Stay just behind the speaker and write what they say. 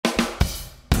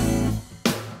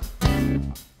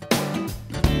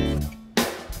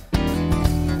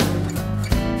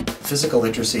Physical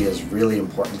literacy is really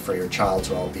important for your child's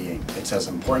well-being. It's as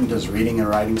important as reading and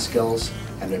writing skills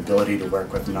and the ability to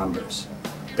work with numbers.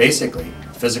 Basically,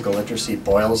 physical literacy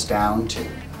boils down to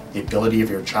the ability of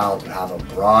your child to have a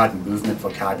broad movement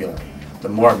vocabulary. The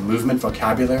more movement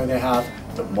vocabulary they have,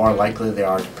 the more likely they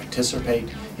are to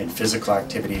participate in physical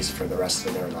activities for the rest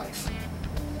of their life.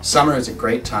 Summer is a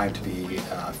great time to be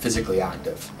physically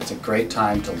active. It's a great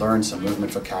time to learn some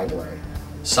movement vocabulary.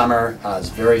 Summer has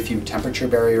very few temperature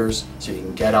barriers, so you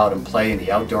can get out and play in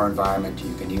the outdoor environment,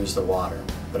 you can use the water.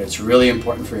 But it's really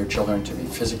important for your children to be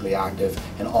physically active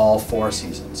in all 4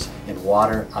 seasons, in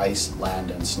water, ice,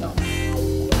 land, and snow.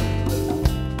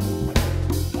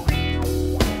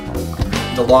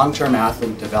 The long-term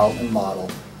athlete development model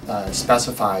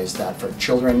specifies that for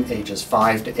children ages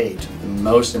 5 to 8, the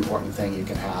most important thing you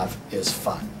can have is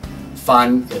fun.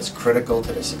 Fun is critical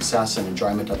to the success and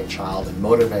enjoyment of a child and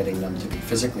motivating them to be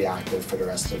physically active for the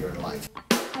rest of their life.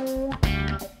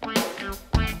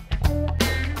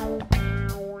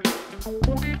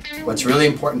 What's really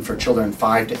important for children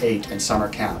 5 to 8 in summer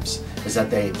camps is that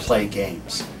they play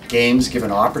games. Games give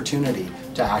an opportunity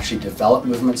to actually develop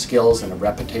movement skills in a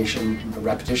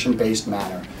repetition-based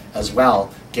manner. As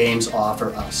well, games offer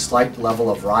a slight level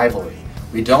of rivalry.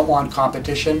 We don't want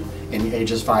competition in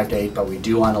ages 5 to 8, but we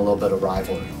do want a little bit of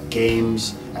rivalry.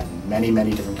 Games and many,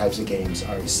 many different types of games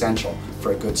are essential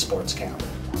for a good sports camp.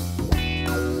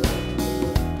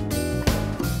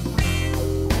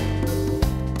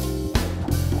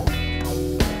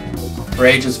 For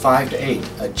ages 5 to 8,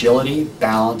 agility,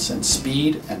 balance, and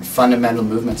speed and fundamental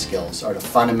movement skills are the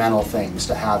fundamental things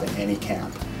to have in any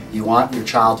camp. You want your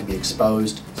child to be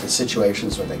exposed to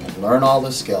situations where they can learn all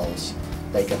the skills,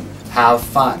 they can have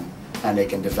fun, and they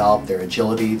can develop their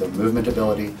agility, their movement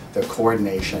ability, their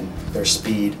coordination, their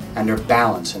speed, and their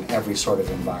balance in every sort of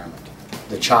environment.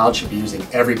 The child should be using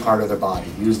every part of their body.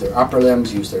 Use their upper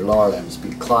limbs, use their lower limbs, be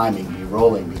climbing, be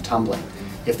rolling, be tumbling.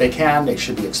 If they can, they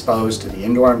should be exposed to the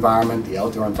indoor environment, the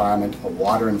outdoor environment, a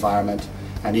water environment,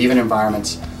 and even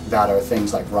environments that are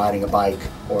things like riding a bike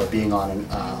or being on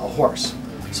a horse.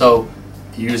 So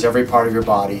use every part of your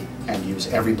body and use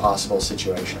every possible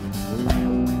situation.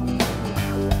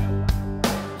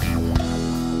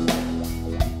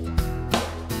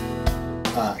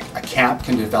 A camp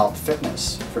can develop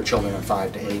fitness for children of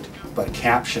 5 to 8, but a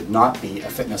camp should not be a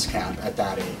fitness camp at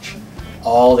that age.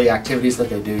 All the activities that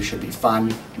they do should be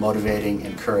fun, motivating,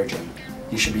 encouraging.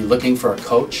 You should be looking for a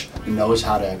coach who knows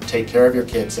how to take care of your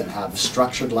kids and have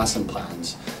structured lesson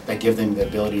plans that give them the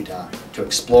ability to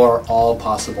explore all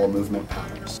possible movement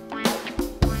patterns.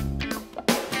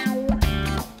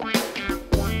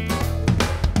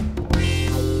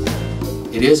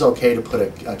 It is okay to put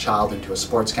a child into a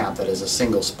sports camp that is a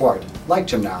single sport, like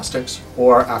gymnastics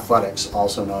or athletics,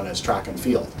 also known as track and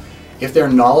field. If they're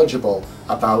knowledgeable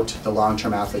about the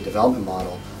long-term athlete development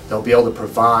model, they'll be able to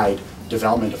provide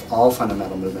development of all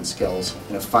fundamental movement skills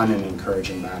in a fun and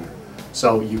encouraging manner.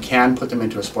 So you can put them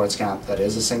into a sports camp that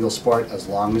is a single sport as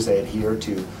long as they adhere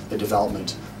to the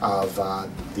development of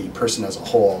the person as a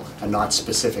whole and not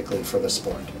specifically for the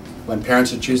sport. When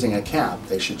parents are choosing a camp,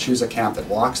 they should choose a camp that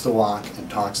walks the walk and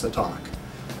talks the talk.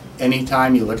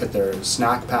 Anytime you look at their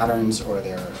snack patterns or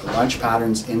their lunch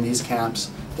patterns in these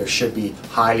camps, there should be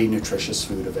highly nutritious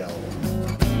food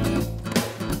available.